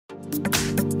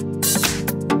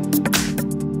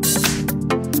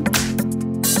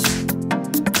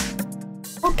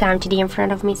Welcome to the in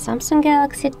front of me Samsung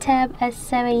Galaxy Tab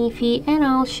S7 FE, and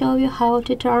I'll show you how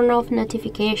to turn off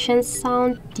notification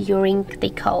sound during the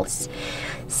calls.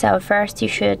 So first you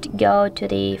should go to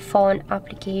the phone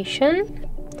application,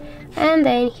 and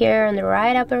then here on the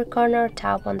right upper corner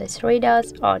tap on the three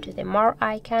dots or to the more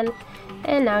icon,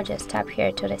 and now just tap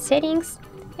here to the settings,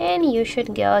 and you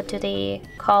should go to the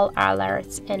call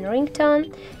alerts and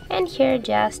ringtone, and here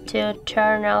just to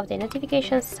turn off the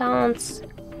notification sounds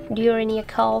during your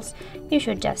calls you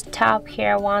should just tap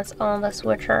here once on the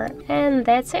switcher, and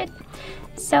that's it.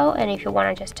 So, and if you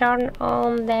want to just turn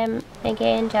on them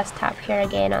again, just tap here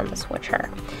again on the switcher.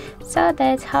 So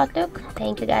that's how it looks.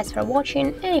 Thank you guys for watching,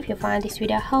 and if you find this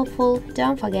video helpful,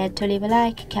 don't forget to leave a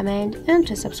like, comment and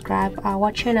to subscribe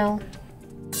our channel.